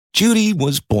Judy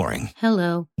was boring.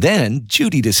 Hello. Then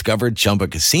Judy discovered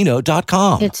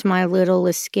ChumbaCasino.com. It's my little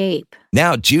escape.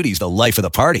 Now Judy's the life of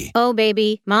the party. Oh,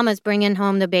 baby, mama's bringing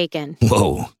home the bacon.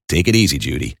 Whoa, take it easy,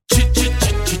 Judy.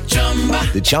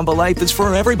 The Chumba life is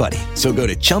for everybody. So go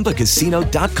to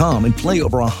ChumbaCasino.com and play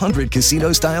over 100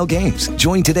 casino-style games.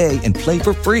 Join today and play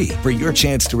for free for your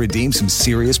chance to redeem some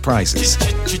serious prizes.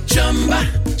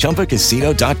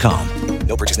 ChumbaCasino.com.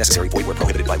 No purchase necessary. Void where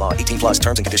prohibited by law. 18 plus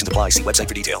terms and conditions apply. See website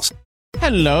for details.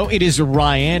 Hello, it is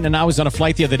Ryan, and I was on a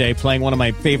flight the other day playing one of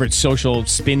my favorite social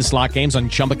spin slot games on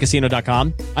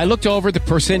ChumbaCasino.com. I looked over at the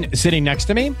person sitting next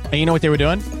to me, and you know what they were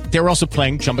doing? They were also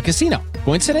playing Chumba Casino.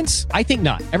 Coincidence? I think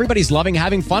not. Everybody's loving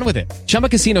having fun with it. Chumba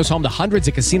Casino is home to hundreds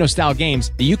of casino-style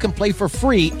games that you can play for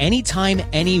free anytime,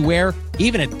 anywhere,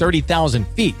 even at 30,000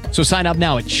 feet. So sign up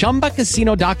now at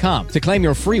ChumbaCasino.com to claim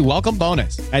your free welcome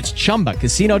bonus. That's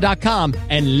ChumbaCasino.com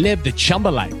and live the Chumba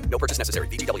life. No purchase necessary.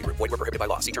 VGW. Void where prohibited by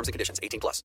law. See terms and conditions. 18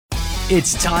 plus.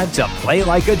 It's time to play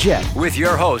like a Jet with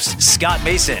your host, Scott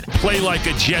Mason. Play like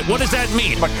a Jet. What does that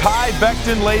mean? Mekhi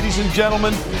Becton, ladies and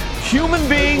gentlemen. Human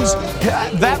beings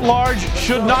that large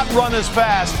should not run as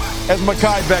fast as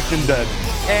Mekhi Becton did.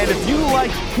 And if you like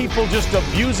people just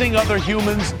abusing other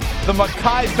humans, the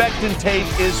Mekhi Becton tape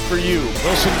is for you.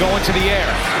 Wilson going to the air.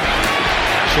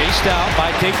 Chased out by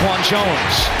Daquan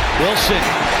Jones. Wilson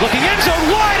looking end zone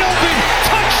wide open.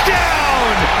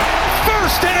 Touchdown!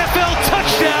 First NFL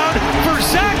touchdown for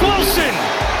Zach Wilson.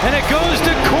 And it goes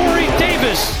to Corey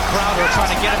Davis. Crowder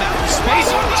trying to get him out in space.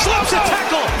 Slips a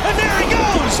tackle, and there he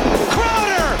goes.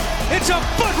 Crowder! It's a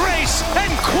foot race,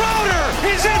 and Crowder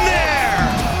is in there.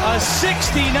 A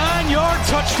 69-yard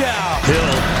touchdown. Hill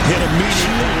hit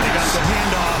immediately when he got the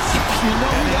handoff. You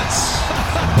know that's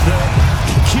The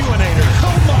Q-inator.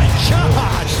 oh my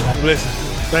gosh. Listen,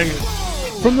 thank you.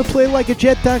 From the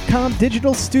PlayLikeAJet.com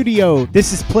digital studio,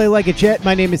 this is Play Like a Jet.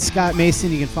 My name is Scott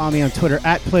Mason. You can follow me on Twitter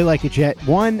at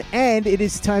PlayLikeAJet1. And it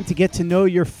is time to get to know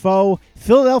your foe,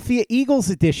 Philadelphia Eagles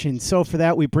edition. So for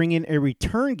that, we bring in a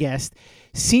return guest,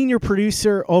 senior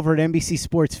producer over at NBC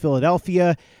Sports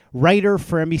Philadelphia, writer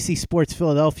for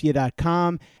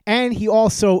NBCSportsPhiladelphia.com, and he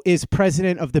also is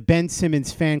president of the Ben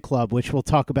Simmons fan club, which we'll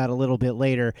talk about a little bit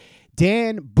later.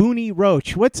 Dan Boonie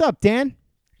Roche. What's up, Dan?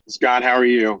 Scott, how are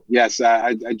you? Yes,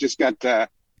 I just got a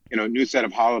new set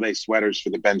of holiday sweaters for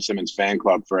the Ben Simmons fan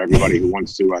club for everybody who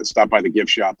wants to stop by the gift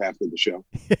shop after the show.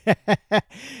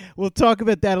 We'll talk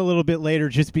about that a little bit later,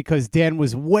 just because Dan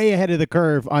was way ahead of the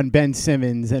curve on Ben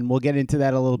Simmons, and we'll get into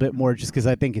that a little bit more just because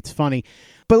I think it's funny.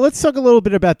 But let's talk a little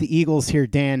bit about the Eagles here,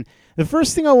 Dan. The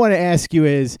first thing I want to ask you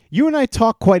is, you and I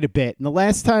talk quite a bit. And the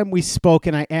last time we spoke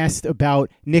and I asked about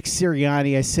Nick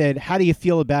Sirianni, I said, how do you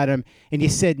feel about him? And you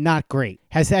said, not great.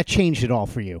 Has that changed at all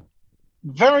for you?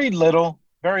 Very little.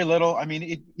 Very little. I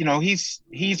mean, he's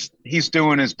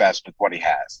doing his best with what he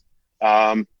has.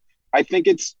 I think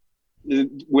it's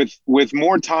with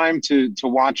more time to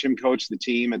watch him coach the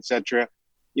team, etc.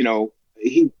 I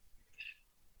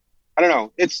don't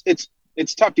know.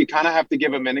 It's tough. You kind of have to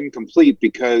give him an incomplete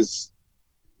because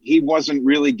he wasn't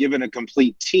really given a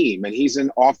complete team, and he's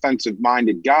an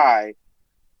offensive-minded guy,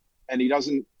 and he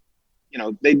doesn't.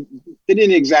 They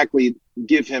didn't exactly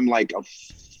give him like a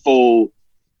full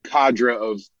cadre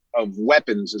of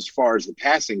weapons as far as the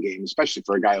passing game, especially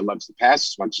for a guy who loves to pass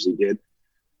as much as he did.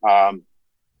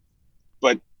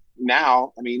 But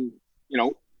now, I mean,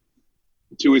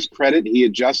 to his credit, he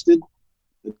adjusted.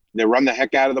 They run the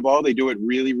heck out of the ball. They do it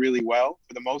really, really well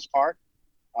for the most part.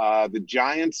 The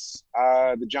Giants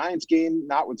game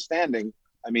notwithstanding,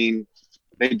 I mean,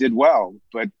 they did well,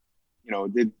 but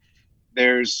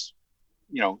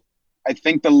I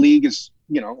think the league is,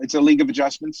 it's a league of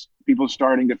adjustments. People are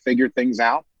starting to figure things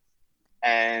out,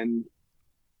 and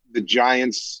the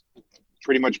Giants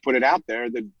pretty much put it out there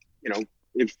that,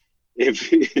 if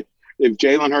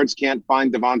Jalen Hurts can't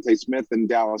find Devontae Smith and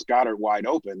Dallas Goedert wide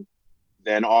open,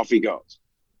 then off he goes.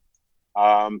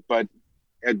 But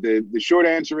the short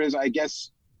answer is, I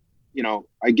guess,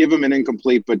 I give him an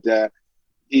incomplete, but I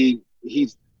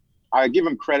give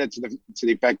him credit to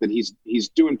the fact that he's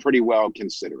doing pretty well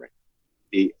considering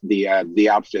the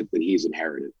outfit that he's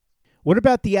inherited. What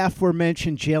about the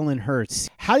aforementioned Jalen Hurts?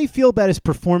 How do you feel about his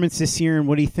performance this year, and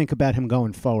what do you think about him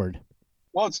going forward?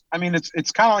 Well, it's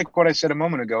kind of like what I said a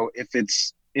moment ago.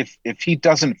 If he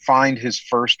doesn't find his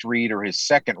first read or his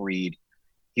second read,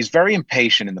 he's very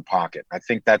impatient in the pocket. I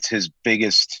think that's his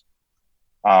biggest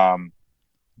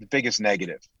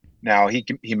negative. Now he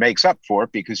makes up for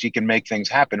it because he can make things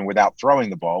happen without throwing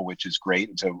the ball, which is great.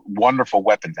 It's a wonderful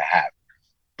weapon to have.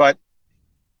 But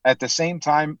at the same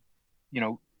time,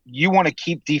 you want to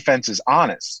keep defenses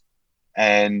honest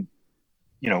and,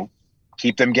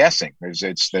 keep them guessing.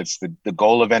 That's the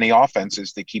goal of any offense,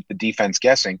 is to keep the defense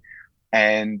guessing.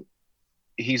 And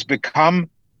he's become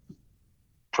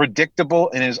predictable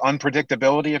in his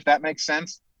unpredictability, if that makes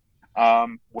sense,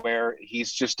 where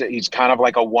he's kind of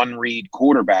like a one-read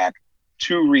quarterback,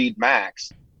 two-read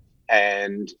max.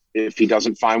 And if he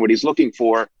doesn't find what he's looking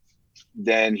for,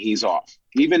 then he's off.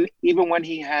 Even when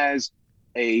he has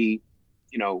a,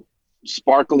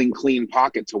 sparkling clean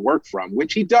pocket to work from,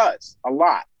 which he does a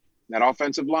lot. That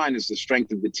offensive line is the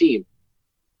strength of the team.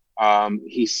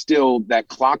 He's still, that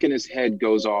clock in his head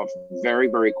goes off very,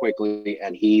 very quickly,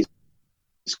 and he's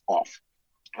off,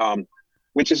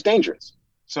 which is dangerous.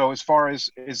 So as far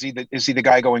as is he the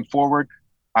guy going forward,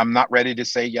 I'm not ready to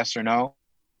say yes or no.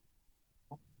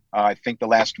 I think the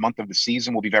last month of the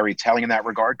season will be very telling in that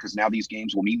regard, because now these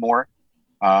games will mean more.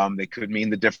 They could mean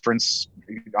the difference,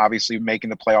 obviously, making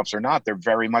the playoffs or not. They're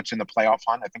very much in the playoff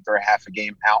hunt. I think they're a half a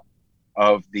game out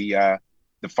of the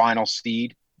final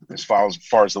seed as far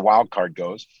as the wild card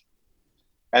goes.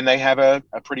 And they have a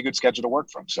pretty good schedule to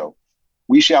work from. So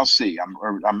we shall see.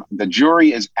 The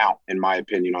jury is out, in my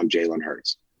opinion, on Jalen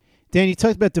Hurts. Dan, you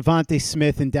talked about Devontae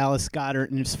Smith and Dallas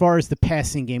Goedert, and as far as the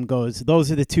passing game goes,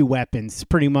 those are the two weapons,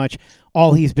 pretty much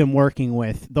all he's been working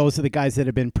with. Those are the guys that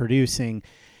have been producing.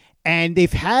 And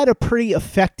they've had a pretty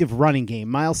effective running game.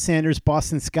 Miles Sanders,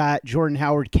 Boston Scott, Jordan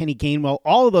Howard, Kenny Gainwell,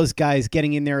 all of those guys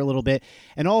getting in there a little bit,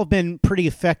 and all have been pretty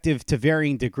effective to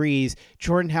varying degrees.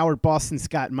 Jordan Howard, Boston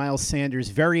Scott, and Miles Sanders,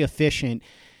 very efficient.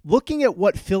 Looking at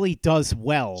what Philly does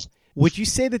well, would you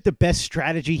say that the best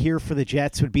strategy here for the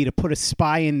Jets would be to put a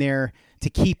spy in there to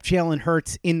keep Jalen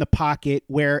Hurts in the pocket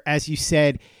where, as you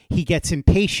said, he gets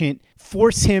impatient,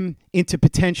 force him into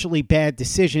potentially bad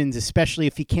decisions, especially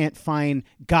if he can't find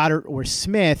Goddard or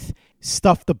Smith,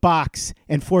 stuff the box,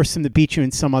 and force him to beat you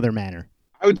in some other manner?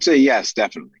 I would say yes,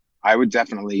 definitely. I would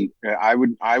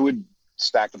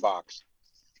stack the box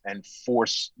and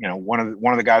force, one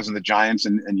of the guys on the Giants,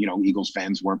 and Eagles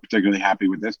fans weren't particularly happy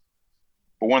with this,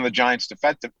 but one of the Giants'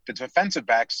 defensive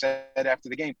backs said after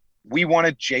the game, we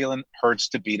wanted Jalen Hurts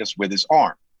to beat us with his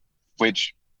arm,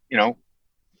 which,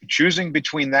 choosing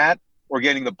between that or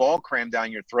getting the ball crammed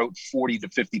down your throat 40 to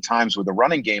 50 times with a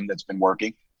running game that's been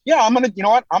working. Yeah, I'm going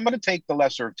to take the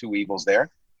lesser of two evils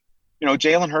there.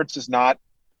 Jalen Hurts has not,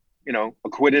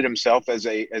 acquitted himself as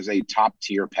a top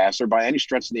tier passer by any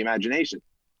stretch of the imagination.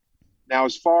 Now,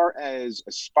 as far as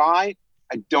a spy,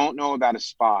 I don't know about a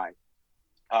spy.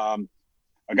 A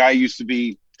guy who used to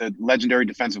be the legendary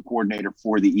defensive coordinator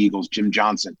for the Eagles, Jim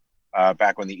Johnson,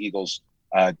 back when the Eagles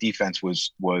defense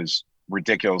was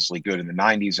ridiculously good in the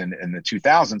 90s and the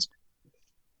 2000s.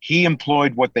 He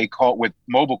employed what they call, with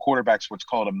mobile quarterbacks, what's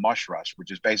called a mush rush,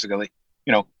 which is basically,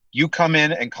 you come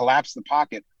in and collapse the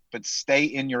pocket, but stay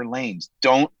in your lanes.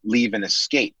 Don't leave an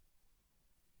escape.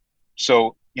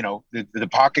 So, the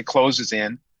pocket closes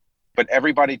in, but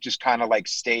everybody just kind of like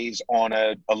stays on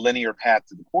a linear path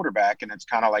to the quarterback. And it's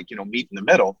kind of like, meet in the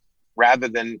middle rather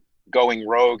than going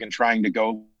rogue and trying to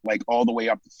go like all the way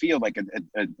up the field like an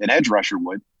edge rusher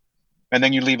would. And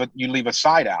then you leave a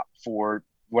side out for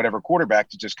whatever quarterback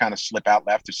to just kind of slip out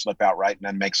left or slip out right and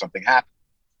then make something happen.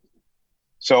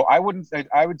 So I wouldn't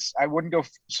go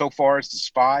so far as to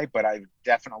spy, but I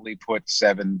definitely put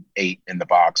 7-8 in the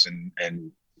box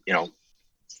and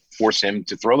force him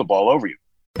to throw the ball over you.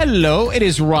 Hello, it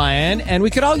is Ryan, and we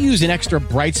could all use an extra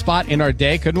bright spot in our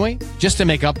day, couldn't we? Just to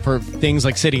make up for things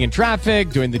like sitting in traffic,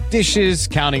 doing the dishes,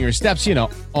 counting your steps,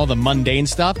 all the mundane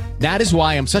stuff. That is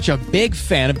why I'm such a big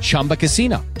fan of Chumba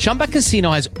Casino. Chumba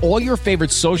Casino has all your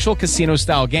favorite social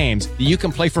casino-style games that you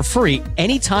can play for free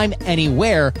anytime,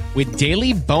 anywhere with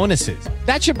daily bonuses.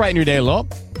 That should brighten your day a little.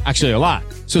 Actually, a lot.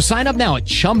 So sign up now at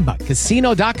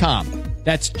ChumbaCasino.com.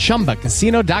 That's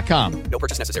ChumbaCasino.com. No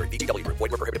purchase necessary. VGW Group.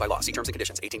 Void where prohibited by law. See terms and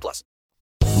conditions. 18+.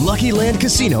 Lucky Land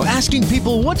Casino, asking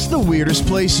people, what's the weirdest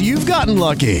place you've gotten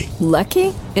lucky?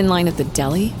 Lucky? In line at the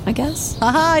deli, I guess?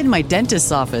 Aha, in my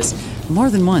dentist's office. More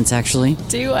than once, actually.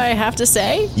 Do I have to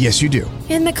say? Yes, you do.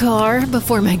 In the car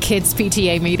before my kids'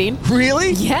 PTA meeting.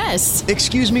 Really? Yes.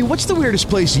 Excuse me, what's the weirdest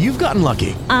place you've gotten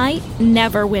lucky? I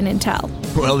never win and tell.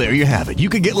 Well, there you have it. You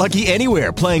can get lucky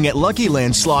anywhere, playing at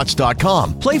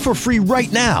LuckyLandSlots.com. Play for free right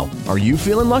now. Are you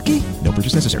feeling lucky? No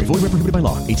purchase necessary. Void where prohibited by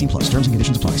law. 18+. Terms and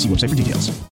conditions apply. See website for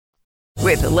details.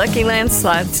 With the Lucky Land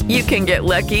Slots, you can get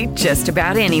lucky just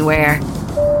about anywhere.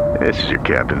 This is your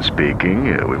captain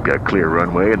speaking. We've got clear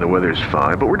runway and the weather's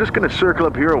fine, but we're just going to circle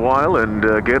up here a while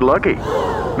and get lucky.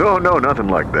 No, nothing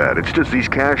like that. It's just these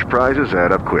cash prizes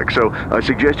add up quick. So I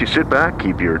suggest you sit back,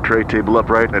 keep your tray table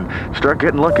upright, and start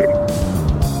getting lucky.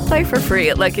 Play for free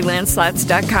at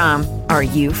LuckyLandSlots.com. Are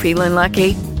you feeling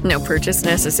lucky? No purchase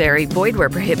necessary. Void where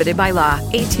prohibited by law.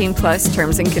 18+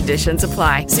 terms and conditions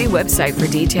apply. See website for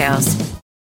details.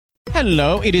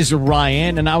 Hello, it is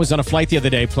Ryan, and I was on a flight the other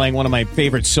day playing one of my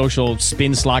favorite social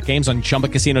spin slot games on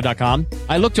ChumbaCasino.com.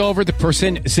 I looked over at the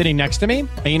person sitting next to me,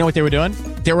 and you know what they were doing?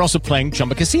 They were also playing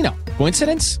Chumba Casino.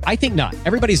 Coincidence? I think not.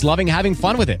 Everybody's loving having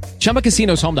fun with it. Chumba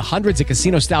Casino is home to hundreds of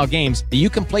casino-style games that you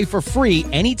can play for free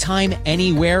anytime,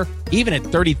 anywhere, even at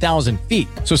 30,000 feet.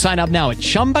 So sign up now at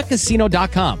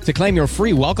ChumbaCasino.com to claim your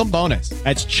free welcome bonus.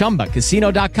 That's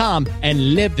ChumbaCasino.com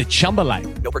and live the Chumba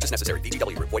life. No purchase necessary.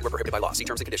 VGW. Void where prohibited by law. See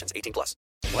terms and conditions. 18+.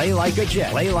 Play like a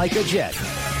Jet. Play like a Jet.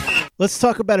 Let's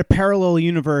talk about a parallel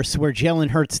universe where Jalen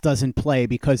Hurts doesn't play,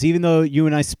 because even though you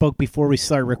and I spoke before we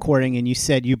started recording and you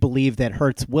said you believe that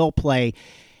Hurts will play,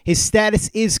 his status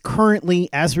is currently,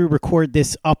 as we record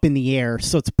this, up in the air.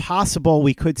 So it's possible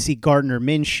we could see Gardner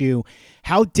Minshew.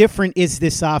 How different is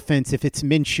this offense if it's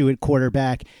Minshew at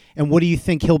quarterback? And what do you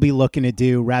think he'll be looking to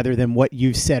do rather than what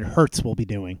you said Hurts will be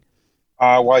doing?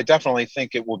 Well, I definitely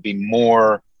think it will be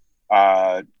more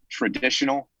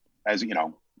traditional, as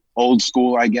old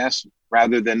school, I guess,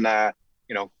 rather than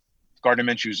Gardner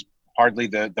Minshew's hardly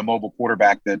the mobile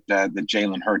quarterback that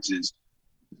Jalen Hurts is.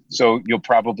 So you'll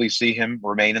probably see him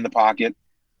remain in the pocket,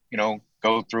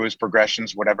 go through his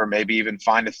progressions, whatever, maybe even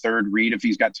find a third read if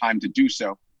he's got time to do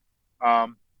so.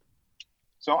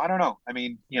 So I don't know. I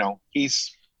mean,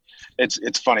 it's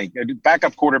funny.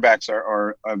 Backup quarterbacks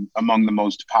are among the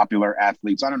most popular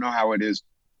athletes. I don't know how it is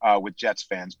with Jets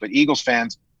fans, but Eagles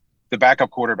fans, the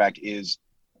backup quarterback is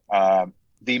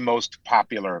the most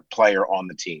popular player on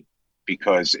the team,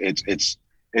 because it's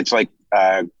like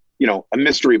a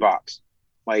mystery box.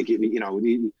 Like,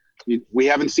 we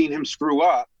haven't seen him screw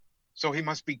up, so he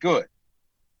must be good.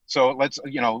 So let's,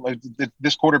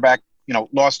 this quarterback,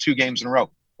 lost 2 games in a row.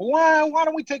 Why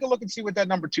don't we take a look and see what that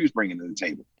number 2 is bringing to the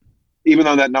table? Even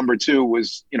though that number 2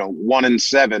 was,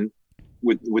 1-7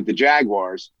 with the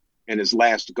Jaguars in his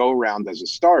last go round as a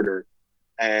starter,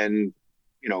 and,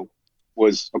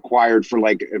 was acquired for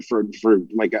like a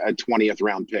 20th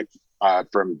round pick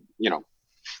from,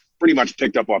 pretty much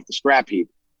picked up off the scrap heap.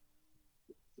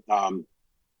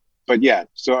 But yeah,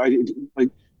 so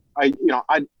I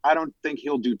don't think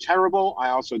he'll do terrible. I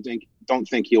also don't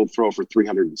think he'll throw for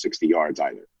 360 yards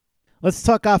either. Let's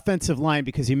talk offensive line,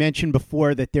 because you mentioned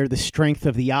before that they're the strength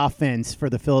of the offense for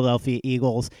the Philadelphia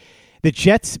Eagles. The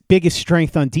Jets' biggest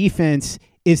strength on defense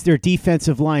is their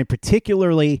defensive line,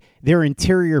 particularly their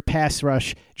interior pass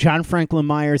rush. John Franklin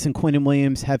Myers and Quinnen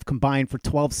Williams have combined for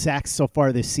 12 sacks so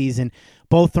far this season.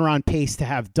 Both are on pace to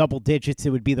have double digits. It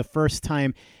would be the first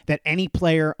time that any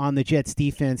player on the Jets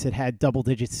defense had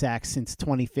double-digit sacks since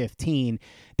 2015.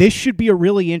 This should be a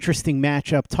really interesting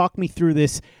matchup. Talk me through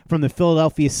this from the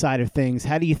Philadelphia side of things.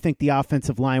 How do you think the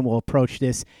offensive line will approach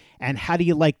this, and how do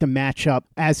you like the matchup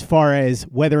as far as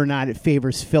whether or not it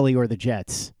favors Philly or the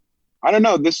Jets? I don't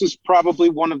know. This is probably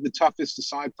one of the toughest,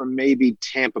 aside from maybe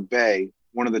Tampa Bay,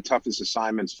 one of the toughest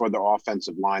assignments for the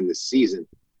offensive line this season.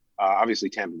 Obviously,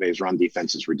 Tampa Bay's run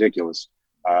defense is ridiculous.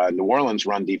 New Orleans'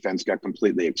 run defense got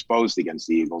completely exposed against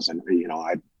the Eagles, and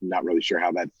I'm not really sure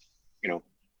how that,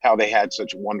 how they had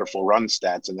such wonderful run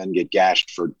stats and then get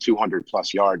gashed for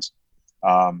 200+ yards,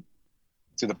 to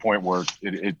the point where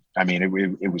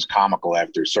it was comical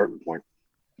after a certain point.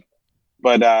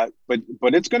 But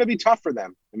it's going to be tough for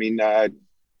them. I mean,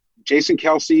 Jason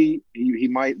Kelce,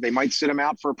 they might sit him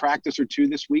out for a practice or 2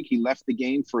 this week. He left the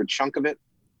game for a chunk of it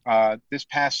this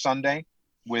past Sunday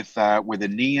with a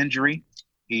knee injury.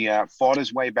 He fought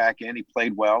his way back in. He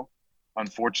played well.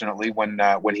 Unfortunately,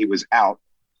 when he was out,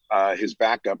 his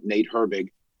backup, Nate Herbig,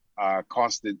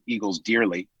 cost the Eagles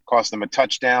dearly. Cost them a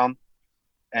touchdown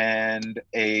and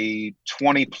a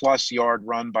 20+ yard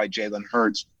run by Jalen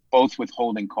Hurts, both with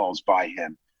holding calls by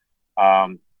him.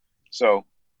 So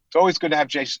it's always good to have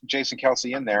Jason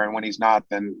Kelce in there, and when he's not,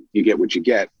 then you get what you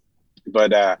get.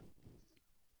 But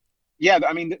yeah,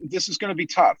 I mean, this is going to be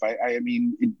tough.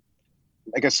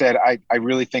 Like I said, I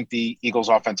really think the Eagles'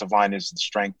 offensive line is the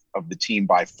strength of the team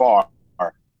by far,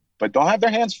 but they'll have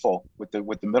their hands full with the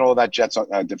middle of that Jets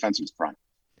defensive front.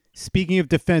 Speaking of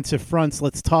defensive fronts,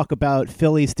 let's talk about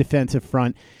Philly's defensive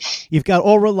front. You've got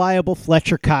all-reliable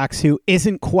Fletcher Cox, who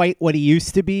isn't quite what he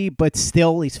used to be, but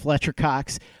still he's Fletcher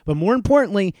Cox. But more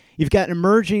importantly, you've got an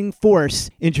emerging force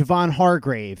in Javon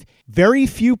Hargrave. Very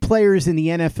few players in the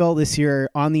NFL this year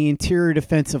on the interior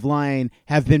defensive line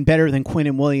have been better than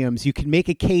Quinnen Williams. You can make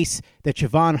a case that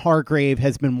Javon Hargrave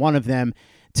has been one of them.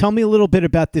 Tell me a little bit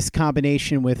about this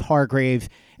combination with Hargrave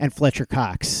and Fletcher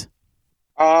Cox.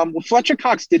 Well, Fletcher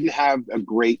Cox didn't have a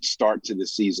great start to the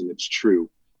season. It's true.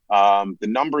 The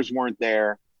numbers weren't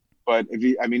there. But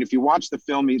if you watch the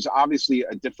film, he's obviously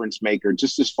a difference maker.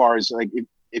 Just as far as like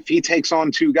if he takes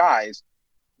on two guys,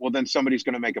 well, then somebody's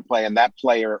going to make a play. And that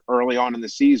player early on in the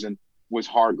season was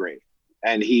Hargrave,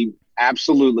 and he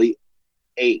absolutely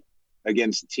ate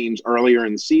against teams earlier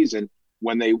in the season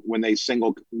when they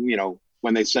singled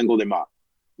him up,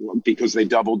 because they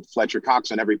doubled Fletcher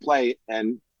Cox on every play.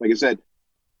 And like I said,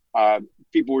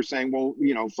 people were saying, well,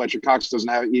 Fletcher Cox doesn't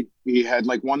have, he had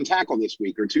like one tackle this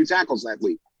week or two tackles that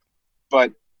week,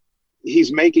 but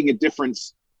he's making a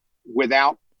difference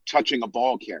without touching a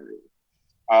ball carrier.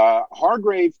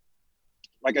 Hargrave,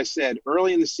 like I said,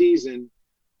 early in the season,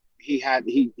 he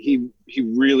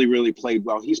really, really played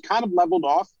well. He's kind of leveled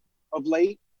off of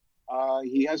late.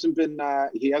 He hasn't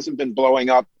been blowing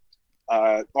up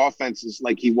offenses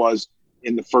like he was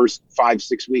in the first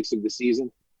 5-6 weeks of the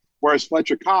season. Whereas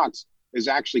Fletcher Cox is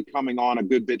actually coming on a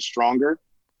good bit stronger.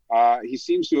 He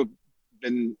seems to have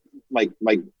been like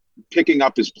picking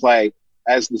up his play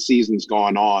as the season's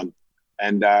gone on.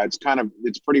 And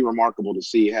it's pretty remarkable to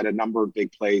see. He had a number of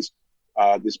big plays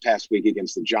this past week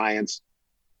against the Giants.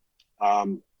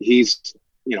 He's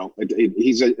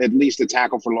at least a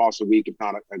tackle for loss a week,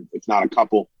 if not a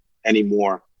couple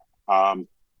anymore.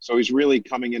 So he's really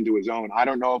coming into his own. I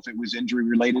don't know if it was injury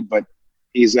related, but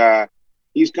he's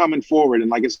coming forward. And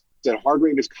like I said,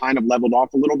 Hargrave is kind of leveled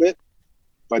off a little bit,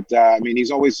 but he's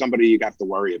always somebody you have to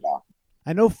worry about.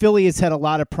 I know Philly has had a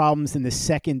lot of problems in the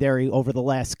secondary over the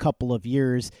last couple of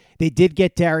years. They did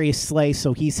get Darius Slay,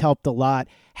 so he's helped a lot.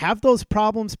 Have those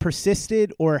problems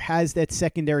persisted, or has that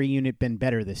secondary unit been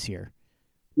better this year?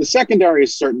 The secondary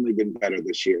has certainly been better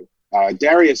this year.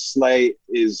 Darius Slay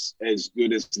is as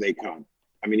good as they come.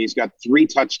 He's got 3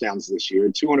 touchdowns this year,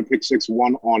 2 on a pick six, 2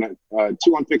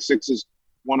 on pick sixes,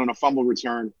 1 on a fumble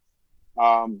return.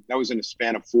 That was in a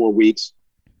span of 4 weeks.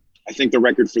 I think the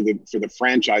record for the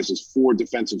franchise is 4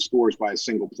 defensive scores by a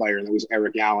single player, and that was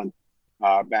Eric Allen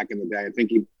back in the day. I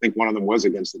think one of them was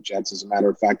against the Jets, as a matter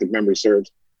of fact, if memory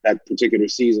serves, that particular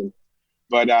season.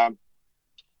 But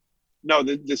no,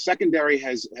 the secondary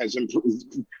has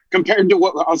improved compared to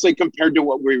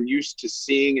what we're used to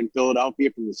seeing in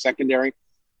Philadelphia from the secondary,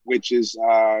 which is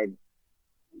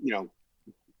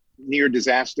near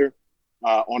disaster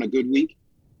on a good week.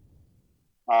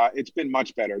 It's been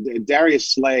much better. Darius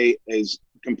Slay has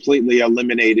completely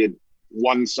eliminated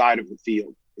one side of the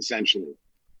field, essentially.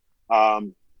 I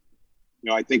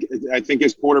think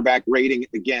his quarterback rating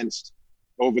against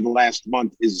over the last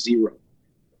month is 0,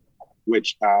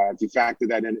 which if you factor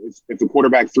that in, if the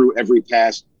quarterback threw every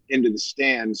pass into the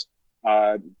stands,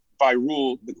 by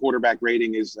rule, the quarterback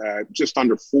rating is just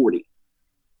under 40.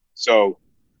 So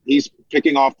he's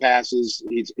picking off passes.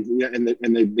 And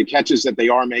the catches that they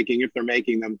are making, if they're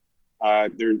making them,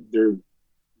 they're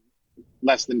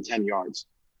less than 10 yards,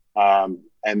 and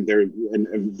they're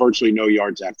virtually no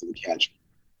yards after the catch.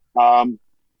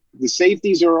 The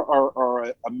safeties are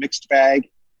a mixed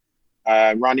bag.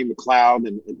 Rodney McLeod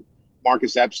and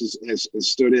Marcus Epps has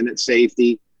stood in at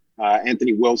safety.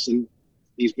 Anthony Wilson,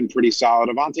 he's been pretty solid.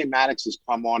 Avonte Maddox has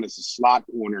come on as a slot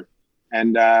corner,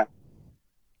 and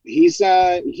he's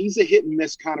a hit and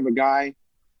miss kind of a guy.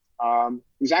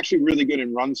 He's actually really good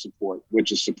in run support,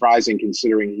 which is surprising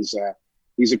considering he's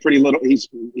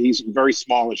very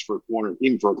smallish for a corner,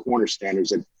 even for a corner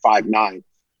standards at 5'9".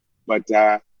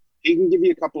 But he can give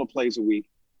you a couple of plays a week.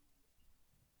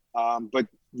 But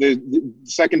the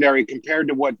secondary, compared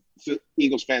to what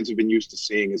Eagles fans have been used to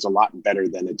seeing, is a lot better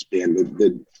than it's been.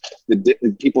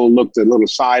 The people looked a little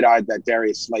side-eyed that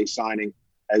Darius Slay signing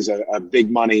as a big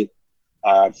money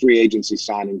free agency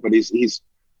signing, but he's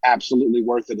absolutely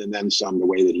worth it, and then some, the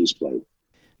way that he's played.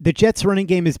 The Jets' running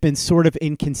game has been sort of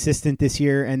inconsistent this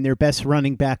year, and their best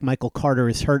running back, Michael Carter,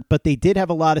 is hurt, but they did have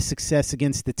a lot of success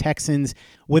against the Texans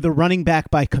with a running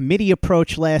back by committee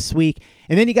approach last week.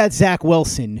 And then you got Zach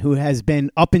Wilson, who has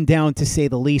been up and down, to say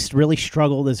the least, really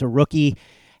struggled as a rookie.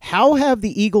 How have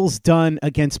the Eagles done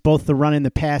against both the run and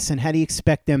the pass, and how do you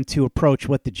expect them to approach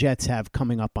what the Jets have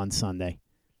coming up on Sunday?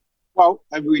 Well,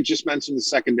 we just mentioned the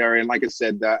secondary, and like I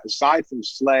said, aside from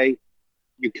Slay,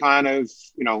 you kind of,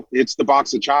 it's the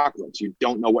box of chocolates. You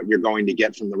don't know what you're going to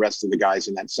get from the rest of the guys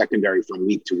in that secondary from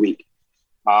week to week.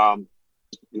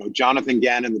 Jonathan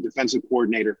Gannon, the defensive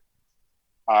coordinator,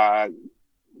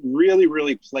 really,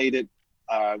 really played it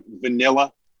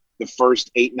vanilla the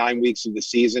first 8-9 weeks of the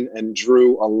season and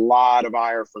drew a lot of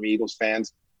ire from Eagles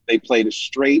fans. They played a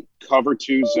straight cover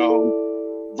 2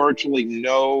 zone, virtually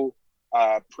no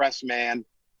press man,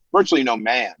 virtually no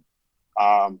man,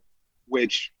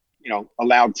 which,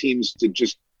 allowed teams to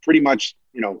just pretty much,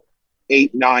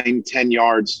 8, 9, 10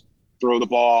 yards, throw the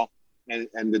ball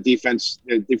and the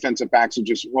defensive backs are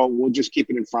just, well, we'll just keep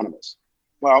it in front of us.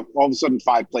 Well, all of a sudden,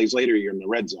 5 plays later, you're in the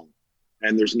red zone,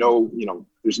 and there's no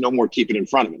more keep it in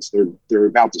front of us. They're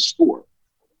about to score.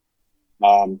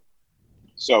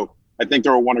 So I think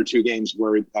there were 1 or 2 games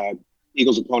where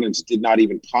Eagles opponents did not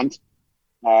even punt,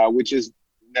 which is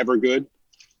never good.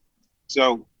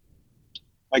 So,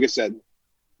 like I said,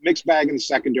 mixed bag in the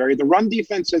secondary. The run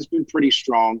defense has been pretty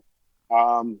strong.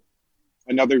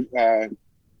 Another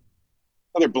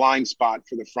blind spot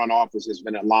for the front office has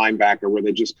been a linebacker where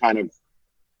they just kind of,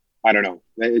 I don't know.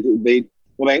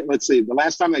 Let's see. The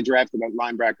last time they drafted a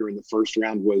linebacker in the first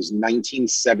round was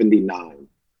 1979.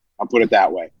 I'll put it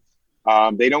that way.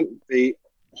 They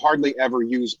hardly ever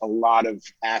use a lot of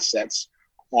assets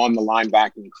on the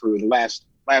linebacking crew. The last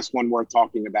one worth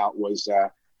talking about was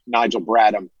Nigel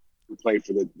Bradham, who played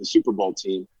for the Super Bowl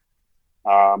team.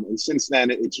 And since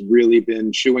then, it's really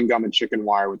been chewing gum and chicken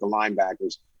wire with the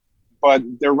linebackers. But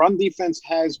their run defense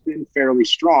has been fairly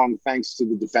strong thanks to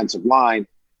the defensive line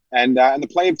and the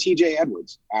play of T.J.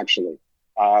 Edwards, actually,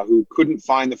 who couldn't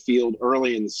find the field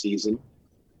early in the season,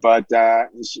 but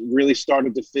really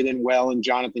started to fit in well in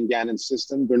Jonathan Gannon's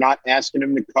system. They're not asking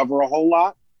him to cover a whole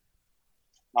lot.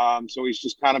 So he's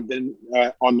just kind of been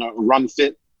on the run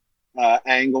fit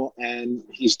angle, and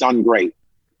he's done great.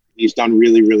 He's done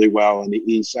really, really well, and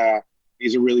he's a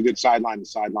really good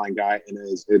sideline-to-sideline guy. And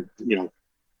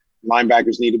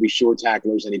linebackers need to be short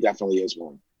tacklers, and he definitely is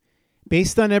one.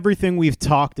 Based on everything we've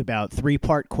talked about,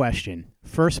 3-part question.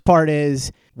 First part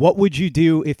is, what would you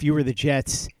do if you were the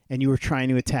Jets and you were trying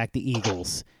to attack the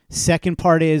Eagles? Second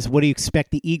part is, what do you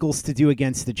expect the Eagles to do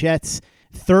against the Jets?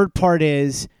 Third part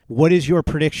is, what is your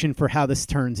prediction for how this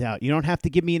turns out? You don't have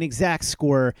to give me an exact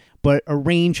score, but a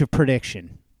range of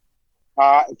prediction.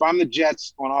 If I'm the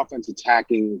Jets on offense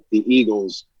attacking the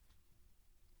Eagles,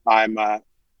 I'm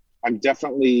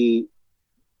definitely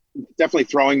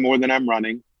throwing more than I'm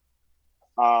running.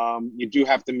 You do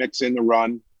have to mix in the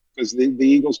run because the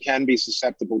Eagles can be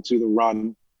susceptible to the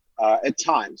run at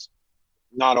times,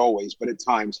 not always, but at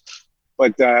times.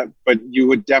 But you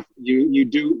would you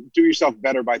do yourself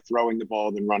better by throwing the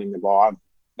ball than running the ball.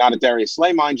 Not a Darius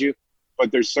Slay, mind you,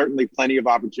 but there's certainly plenty of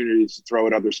opportunities to throw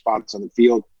at other spots on the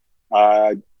field.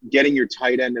 Getting your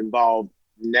tight end involved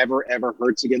never ever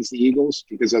hurts against the Eagles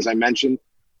because, as I mentioned,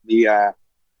 the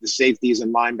safeties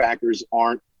and linebackers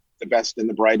aren't the best and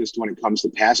the brightest when it comes to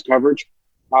pass coverage.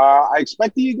 I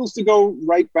expect the Eagles to go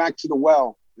right back to the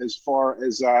well as far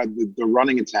as the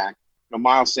running attack.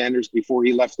 Miles Sanders, before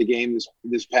he left the game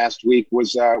this past week,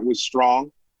 was strong.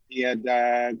 He had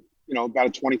about a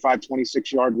 25,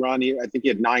 26-yard run. I think he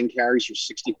had 9 carries for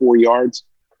 64 yards,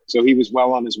 so he was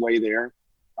well on his way there.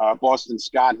 Boston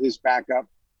Scott, his backup,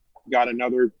 got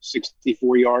another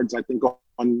 64 yards, I think,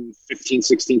 on 15,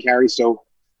 16 carries. So,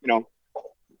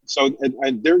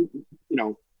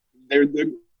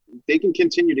 they can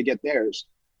continue to get theirs,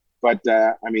 but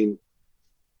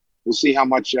we'll see how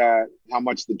much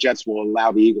the Jets will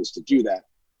allow the Eagles to do that.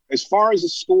 As far as the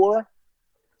score,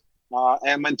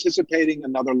 I'm anticipating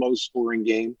another low-scoring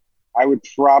game. I would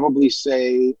probably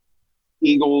say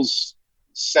Eagles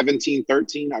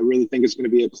 17-13. I really think it's going to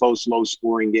be a close,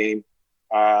 low-scoring game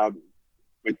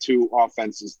with 2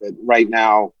 offenses that right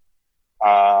now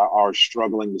are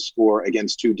struggling to score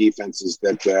against 2 defenses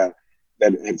that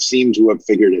have seemed to have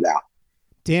figured it out.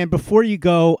 Dan, before you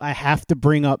go, I have to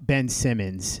bring up Ben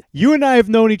Simmons. You and I have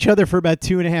known each other for about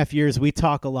 2.5 years. We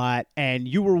talk a lot, and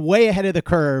you were way ahead of the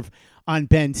curve on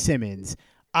Ben Simmons.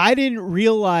 I didn't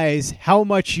realize how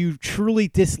much you truly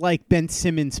dislike Ben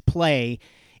Simmons' play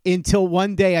until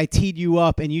one day I teed you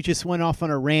up and you just went off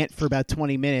on a rant for about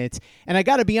 20 minutes. And I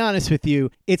got to be honest with you,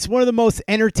 it's one of the most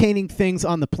entertaining things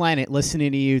on the planet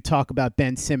listening to you talk about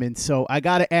Ben Simmons. So I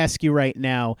got to ask you right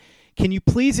now, can you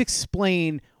please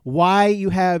explain why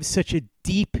you have such a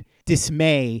deep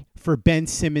dismay for Ben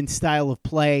Simmons' style of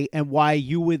play and why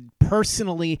you would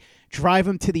personally drive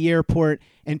him to the airport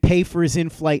and pay for his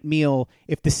in-flight meal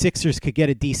if the Sixers could get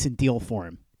a decent deal for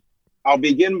him? I'll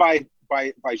begin by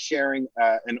sharing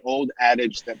an old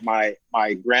adage that my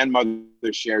grandmother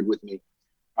shared with me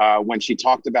when she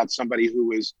talked about somebody who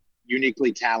was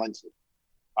uniquely talented.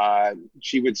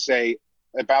 She would say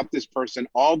about this person,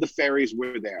 all the fairies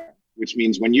were there, which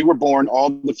means when you were born, all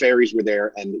the fairies were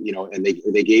there and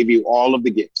they gave you all of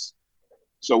the gifts.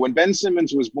 So when Ben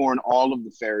Simmons was born, all of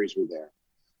the fairies were there.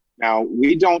 Now,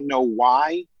 we don't know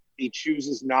why he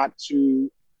chooses not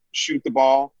to shoot the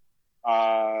ball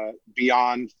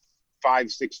beyond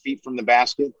 5-6 feet from the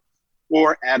basket,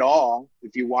 or at all.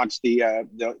 If you watch the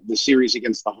series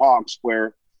against the Hawks,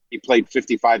 where he played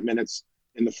 55 minutes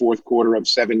in the fourth quarter of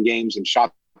 7 games and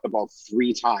shot the ball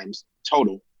 3 times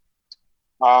total.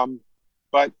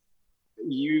 But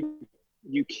you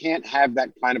can't have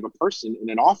that kind of a person in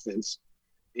an offense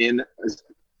in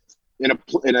an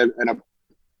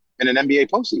NBA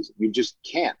postseason. You just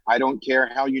can't. I don't care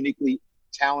how uniquely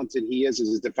talented he is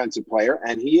as a defensive player,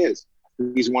 and he is.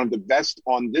 He's one of the best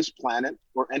on this planet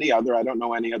or any other. I don't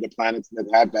know any other planets that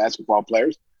have basketball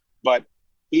players, but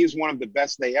he is one of the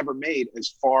best they ever made as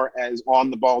far as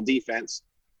on the ball defense.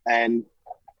 And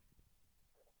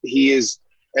he is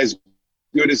as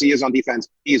good as he is on defense.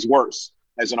 He is worse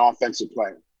as an offensive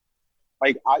player.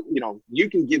 Like, you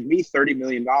can give me $30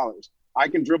 million. I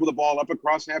can dribble the ball up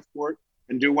across half court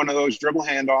and do one of those dribble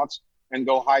handoffs and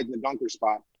go hide in the dunker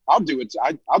spot. I'll do it.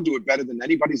 I'll do it better than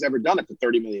anybody's ever done it for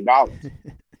 $30 million.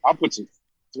 I'll put some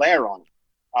flair on it.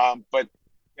 But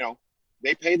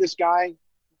they pay this guy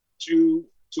to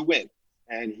win,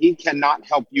 and he cannot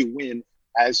help you win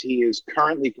as he is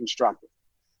currently constructed.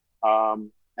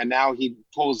 And now he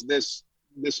pulls this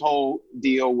whole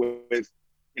deal with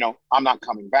I'm not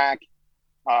coming back.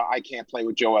 I can't play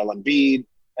with Joel Embiid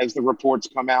as the reports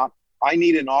come out. I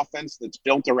need an offense that's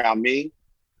built around me.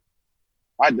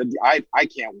 I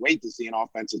can't wait to see an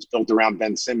offense that's built around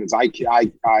Ben Simmons. I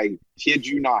kid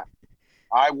you not.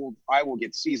 I will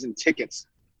get season tickets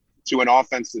to an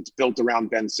offense that's built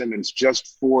around Ben Simmons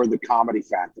just for the comedy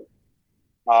factor.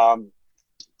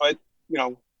 But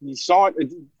you saw it.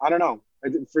 I don't know.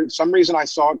 For some reason, I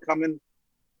saw it coming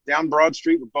down Broad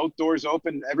Street with both doors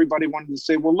open. Everybody wanted to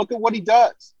say, well, look at what he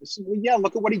does. I said, well, yeah,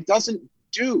 look at what he doesn't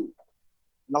do.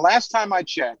 And the last time I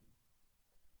checked,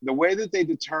 the way that they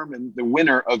determine the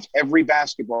winner of every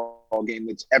basketball game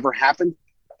that's ever happened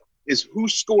is who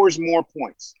scores more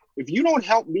points. If you don't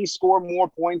help me score more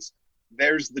points,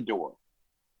 there's the door.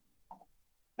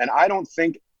 And I don't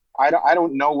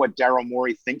know what Daryl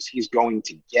Morey thinks he's going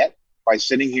to get by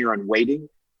sitting here and waiting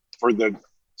for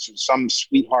some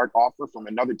sweetheart offer from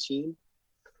another team.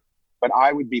 But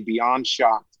I would be beyond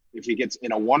shocked if he gets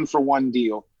in a 1-for-1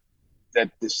 deal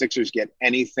that the Sixers get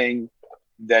anything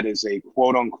that is a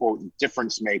quote-unquote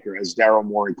difference maker, as Daryl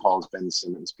Morey calls Ben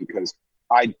Simmons, because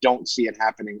I don't see it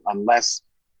happening unless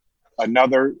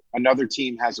another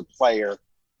team has a player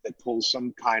that pulls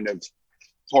some kind of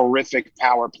horrific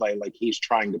power play like he's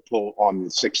trying to pull on the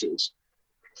Sixers.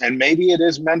 And maybe it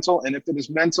is mental, and if it is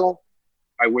mental,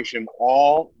 I wish him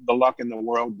all the luck in the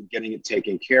world with getting it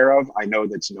taken care of. I know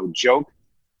that's no joke.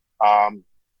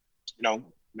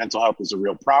 Mental health is a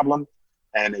real problem.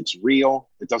 And it's real.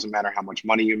 It doesn't matter how much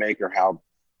money you make or how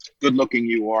good looking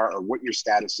you are or what your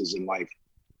status is in life.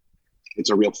 It's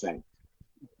a real thing.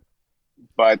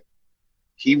 But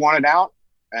he wanted out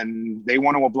and they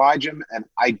want to oblige him. And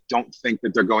I don't think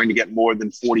that they're going to get more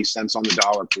than 40 cents on the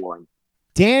dollar for him.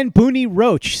 Dan Boonie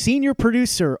Roche, senior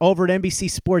producer over at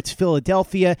NBC Sports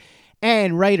Philadelphia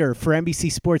and writer for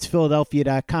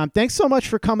NBCSportsPhiladelphia.com. Thanks so much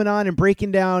for coming on and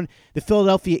breaking down the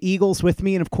Philadelphia Eagles with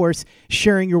me and, of course,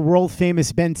 sharing your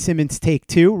world-famous Ben Simmons take,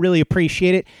 too. Really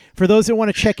appreciate it. For those that want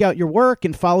to check out your work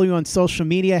and follow you on social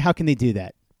media, how can they do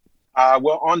that?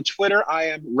 Well, on Twitter, I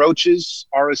am Roaches,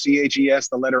 R-O-C-H-E-S,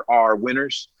 the letter R,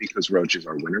 winners, because Roaches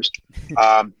are winners.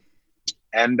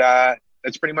 And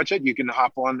that's pretty much it. You can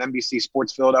hop on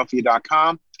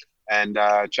NBCSportsPhiladelphia.com and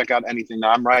check out anything that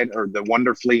I'm writing, or the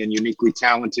wonderfully and uniquely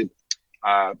talented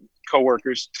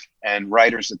coworkers and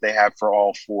writers that they have for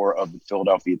all 4 of the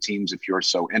Philadelphia teams, if you're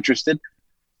so interested.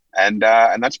 And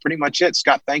that's pretty much it.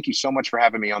 Scott, thank you so much for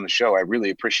having me on the show. I really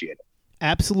appreciate it.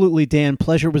 Absolutely, Dan.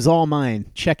 Pleasure was all mine.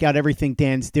 Check out everything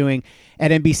Dan's doing at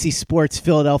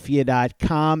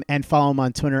NBCSportsPhiladelphia.com and follow him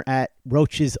on Twitter at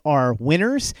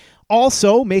RoachesAreWinners.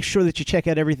 Also, make sure that you check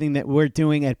out everything that we're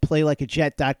doing at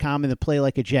PlayLikeAJet.com and the Play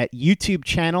Like a Jet YouTube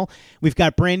channel. We've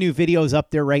got brand new videos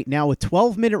up there right now with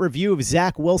 12-minute review of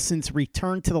Zach Wilson's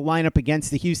return to the lineup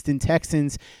against the Houston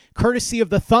Texans, courtesy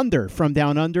of the Thunder from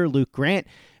Down Under, Luke Grant.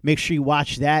 Make sure you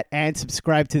watch that and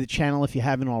subscribe to the channel if you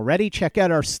haven't already. Check out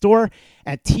our store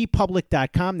at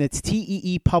teepublic.com. That's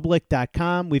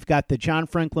teepublic.com. We've got the John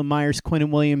Franklin Myers, Quinnen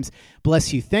Williams,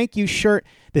 Bless You, Thank You shirt,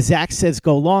 the Zach Says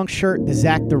Go Long shirt, the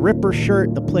Zach the Ripper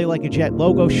shirt, the Play Like a Jet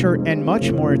logo shirt, and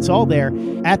much more. It's all there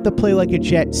at the Play Like a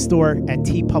Jet store at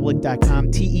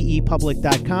teepublic.com,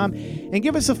 teepublic.com. And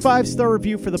give us a 5-star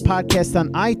review for the podcast on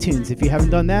iTunes if you haven't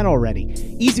done that already.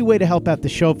 Easy way to help out the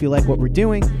show if you like what we're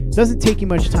doing. Doesn't take you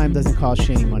much time, doesn't cost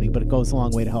you any money, but it goes a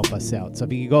long way to help us out. So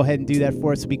if you could go ahead and do that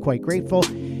for us, we'll be quite grateful.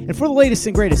 And for the latest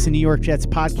and greatest in New York Jets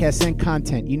podcasts and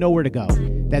content, you know where to go.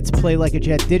 That's Play Like a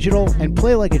Jet Digital and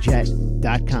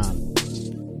PlayLikeAJet.com.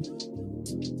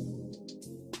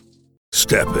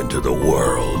 Step into the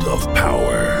world of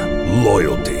power,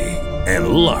 loyalty, and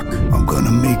luck. I'm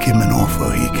gonna make him an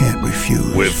offer he can't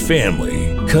refuse. With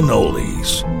family,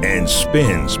 cannolis, and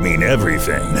spins mean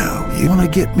everything. Now, you wanna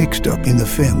get mixed up in the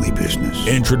family business.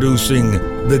 Introducing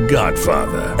The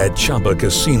Godfather at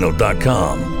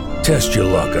ChumbaCasino.com. Test your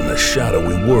luck in the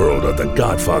shadowy world of The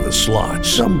Godfather slot.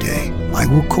 Someday, I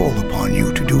will call upon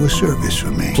you to do a service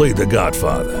for me. Play The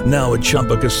Godfather, now at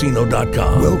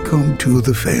ChumbaCasino.com. Welcome to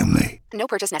the family. No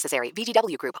purchase necessary.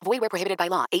 VGW Group. Void where prohibited by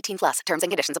law. 18+. Terms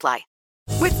and conditions apply.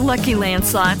 With Lucky Land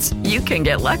Slots, you can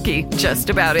get lucky just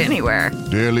about anywhere.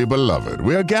 Dearly beloved,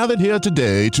 we are gathered here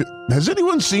today to... Has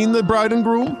anyone seen the bride and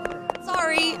groom?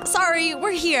 Sorry,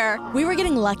 we're here. We were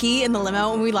getting lucky in the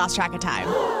limo and we lost track of time.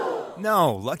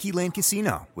 No, Lucky Land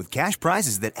Casino, with cash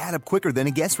prizes that add up quicker than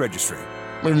a guest registry.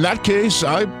 In that case,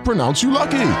 I pronounce you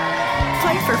lucky.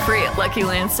 Play for free at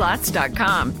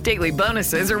LuckyLandSlots.com. Daily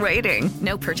bonuses are waiting.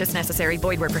 No purchase necessary.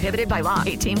 Void where prohibited by law.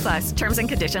 18+. Terms and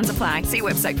conditions apply. See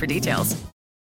website for details.